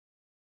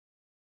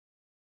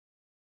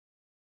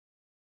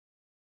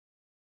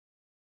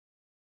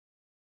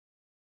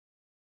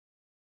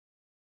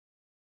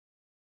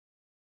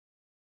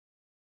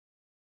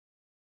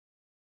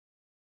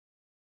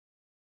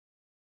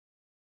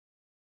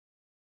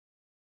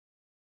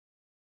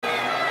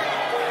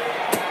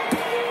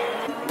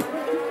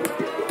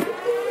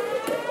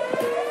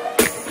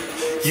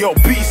Yo,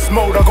 beast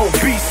mode, I go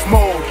beast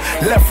mode.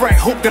 Left, right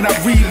hook, then I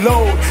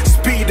reload.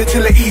 Speed,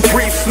 agility,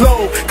 breathe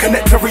slow.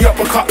 Connect every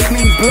uppercut,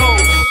 clean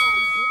blows.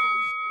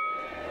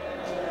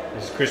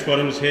 This is Chris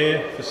Waddams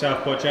here for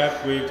Southpaw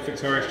Jab with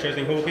victorious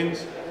Chezney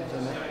Hawkins.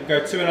 We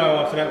go 2-0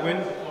 after that win.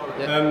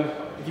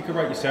 Yep. If you could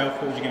rate yourself,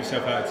 what would you give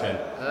yourself out of 10?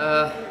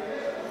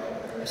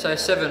 I'd say a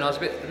 7. I was a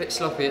bit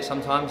sloppy at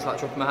sometimes, like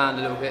dropping my hand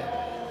a little bit.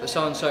 But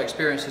someone so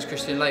experienced as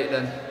Christian Late,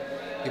 then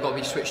you've got to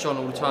be switched on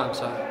all the time.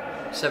 So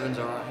 7's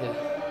alright,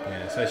 yeah.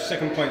 Yeah, so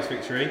second points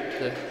victory.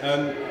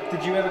 Yeah.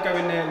 Did you ever go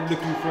in there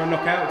looking for a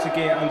knockout to get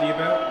it under your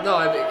belt? No,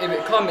 if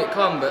it come, it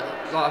come. But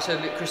like I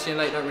said, Christian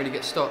Late don't really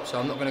get stopped, so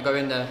I'm not going to go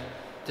in there,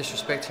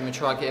 disrespect him and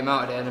try and get him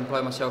out of there and then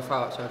blow myself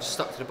out. So I just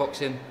stuck to the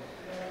boxing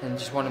and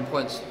just won in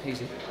points,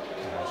 easy.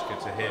 That's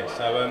good to hear.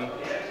 So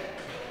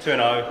 2-0.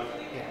 Yeah.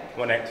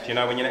 What next? Do you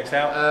know when you're next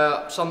out?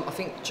 I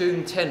think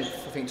June 10th.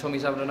 I think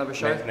Tommy's having another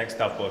show. Next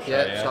Dovebox show.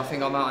 Yeah. So I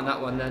think I'm out on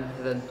that one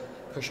then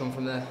push on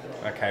from there.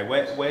 Okay.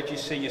 Where do you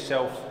see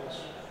yourself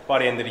by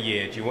the end of the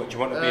year? Do you want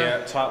to be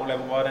at title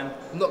level by then?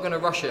 I'm not going to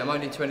rush it. I'm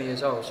only 20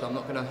 years old, so I'm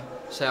not going to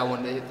say I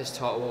want this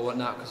title or I want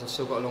that, because I've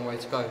still got a long way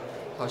to go.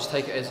 I'll just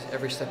take it as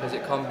every step as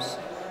it comes.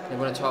 And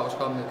when the titles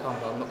come, they come.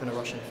 But I'm not going to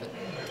rush anything.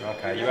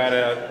 Okay. You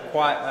had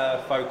quite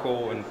a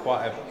focal and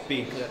quite a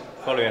big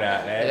following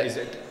out there.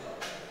 Yeah.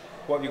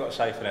 What have you got to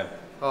say for them?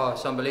 Oh,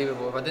 it's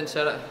unbelievable. If I didn't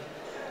sell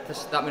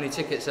that many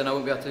tickets, then I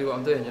wouldn't be able to do what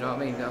I'm doing. You know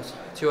what I mean? That was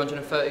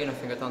 213, I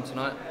think I've done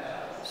tonight.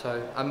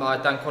 So I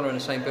had Dan Connor in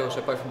the same bill, so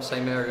both from the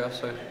same area.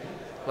 So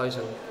loads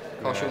of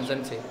car shorten's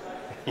empty.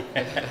 All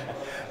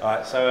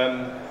right.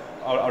 So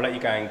I'll let you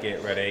go and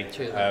get ready.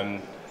 Cheers.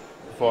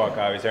 Before I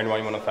go, is there anyone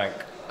you want to thank?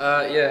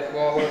 Yeah,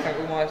 well, I want to thank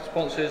all my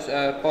sponsors,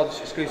 Bud's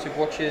Exclusive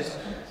Watches,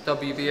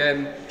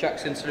 WBM,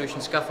 Jackson Solution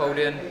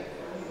Scaffolding.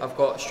 I've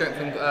got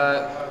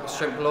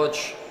Strength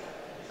Lodge,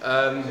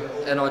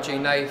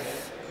 NRG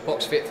Nath,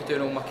 Box Fit for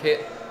doing all my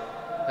kit,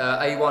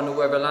 A1 All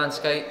Weather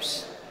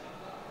Landscapes,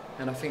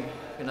 and I think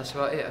that's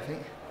about it, I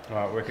think.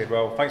 Alright, wicked.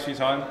 Well, thanks for your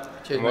time.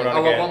 Cheers, mate.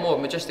 Oh, one more,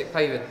 Majestic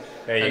Paving.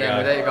 There you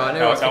go. There you go. I knew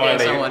I was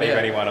don't leave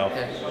anyone off.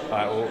 Yeah.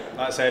 Alright, well,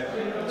 like I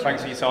said,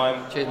 thanks for your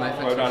time. Cheers, mate.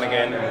 Well done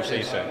again, and we'll see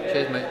you soon.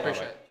 Cheers, mate.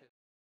 Appreciate it.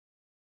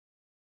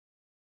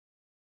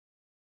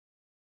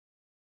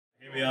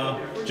 Here we are,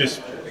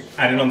 just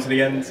adding on to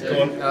the end.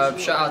 Go on.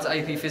 Shout out to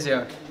AP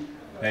Physio.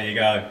 There you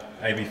go,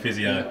 AP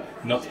Physio,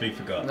 not to be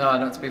forgotten. No,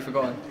 not to be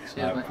forgotten.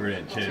 Cheers, mate.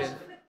 Brilliant, cheers.